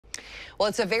Well,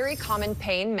 it's a very common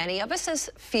pain many of us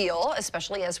feel,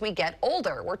 especially as we get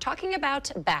older. We're talking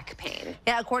about back pain.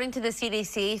 Yeah, according to the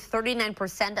CDC,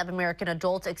 39% of American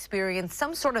adults experienced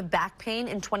some sort of back pain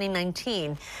in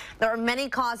 2019. There are many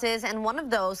causes, and one of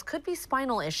those could be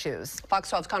spinal issues.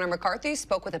 Fox 12's Connor McCarthy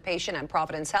spoke with a patient at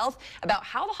Providence Health about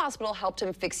how the hospital helped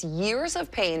him fix years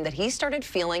of pain that he started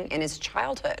feeling in his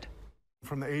childhood.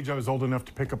 From the age I was old enough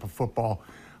to pick up a football,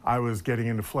 I was getting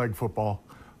into flag football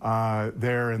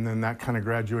there, and then that kind of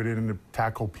graduated into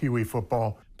tackle peewee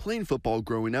football. Playing football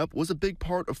growing up was a big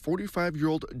part of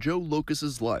 45-year-old Joe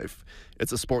Locus's life.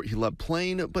 It's a sport he loved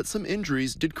playing, but some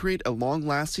injuries did create a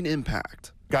long-lasting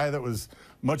impact. A guy that was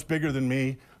much bigger than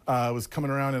me was coming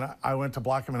around, and I went to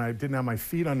block him, and I didn't have my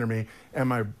feet under me, and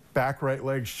my back right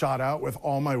leg shot out with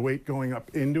all my weight going up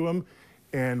into him.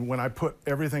 And when I put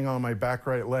everything on my back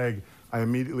right leg, I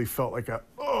immediately felt like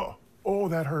oh,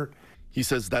 that hurt. He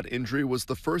says that injury was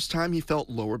the first time he felt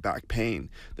lower back pain.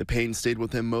 The pain stayed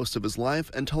with him most of his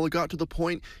life until it got to the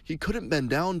point he couldn't bend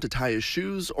down to tie his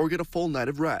shoes or get a full night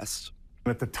of rest.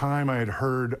 At the time, I had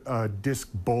heard disc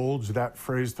bulge, that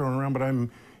phrase thrown around, but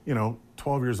I'm,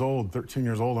 12 years old, 13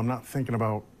 years old. I'm not thinking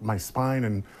about my spine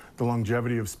and the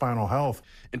longevity of spinal health.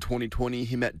 In 2020,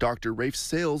 he met Dr. Rafe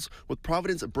Sales with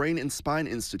Providence Brain and Spine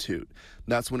Institute.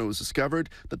 That's when it was discovered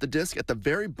that the disc at the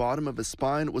very bottom of his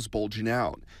spine was bulging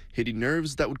out, hitting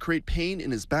nerves that would create pain in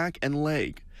his back and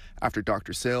leg. After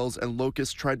Dr. Sales and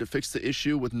Locus tried to fix the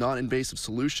issue with non-invasive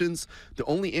solutions, the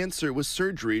only answer was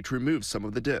surgery to remove some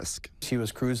of the disc. She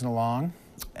was cruising along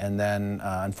and then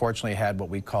unfortunately had what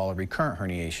we call a recurrent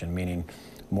herniation, meaning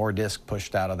more disc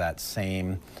pushed out of that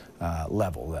same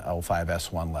level, the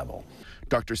L5-S1 level.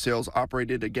 Dr. Sales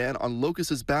operated again on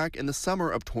Locus's back in the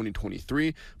summer of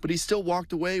 2023, but he still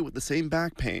walked away with the same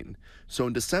back pain. So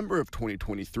in December of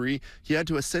 2023, he had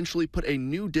to essentially put a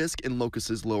new disc in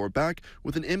Locus's lower back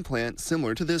with an implant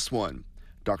similar to this one.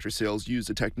 Dr. Sales used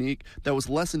a technique that was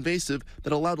less invasive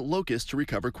that allowed Locus to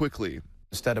recover quickly.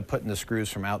 Instead of putting the screws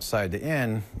from outside to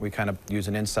in, we kind of use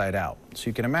an inside out. So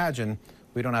you can imagine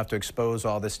we don't have to expose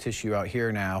all this tissue out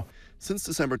here now. Since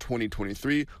December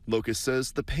 2023, Locus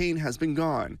says the pain has been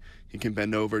gone. He can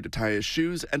bend over to tie his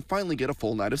shoes and finally get a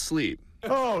full night of sleep.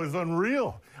 Oh, it was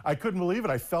unreal. I couldn't believe it.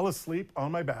 I fell asleep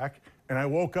on my back, and I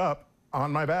woke up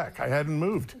on my back. I hadn't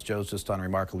moved. Joe's just done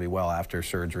remarkably well after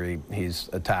surgery. He's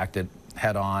attacked it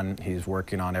head on. He's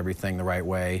working on everything the right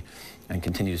way and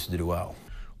continues to do well.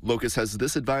 Locus has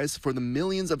this advice for the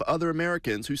millions of other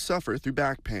Americans who suffer through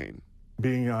back pain.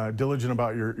 Being diligent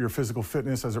about your physical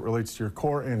fitness as it relates to your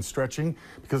core and stretching,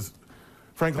 because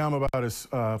frankly, I'm about as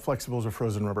flexible as a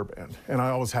frozen rubber band, and I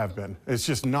always have been. It's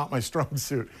just not my strong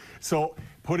suit. So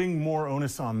putting more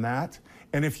onus on that,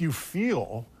 and if you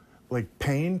feel like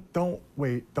pain, don't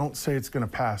wait, don't say it's gonna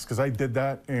pass, because I did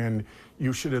that, and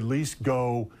you should at least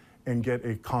go and get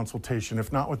a consultation,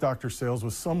 if not with Dr. Sales,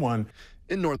 with someone.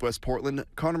 In Northwest Portland,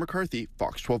 Connor McCarthy,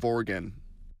 Fox 12 Oregon.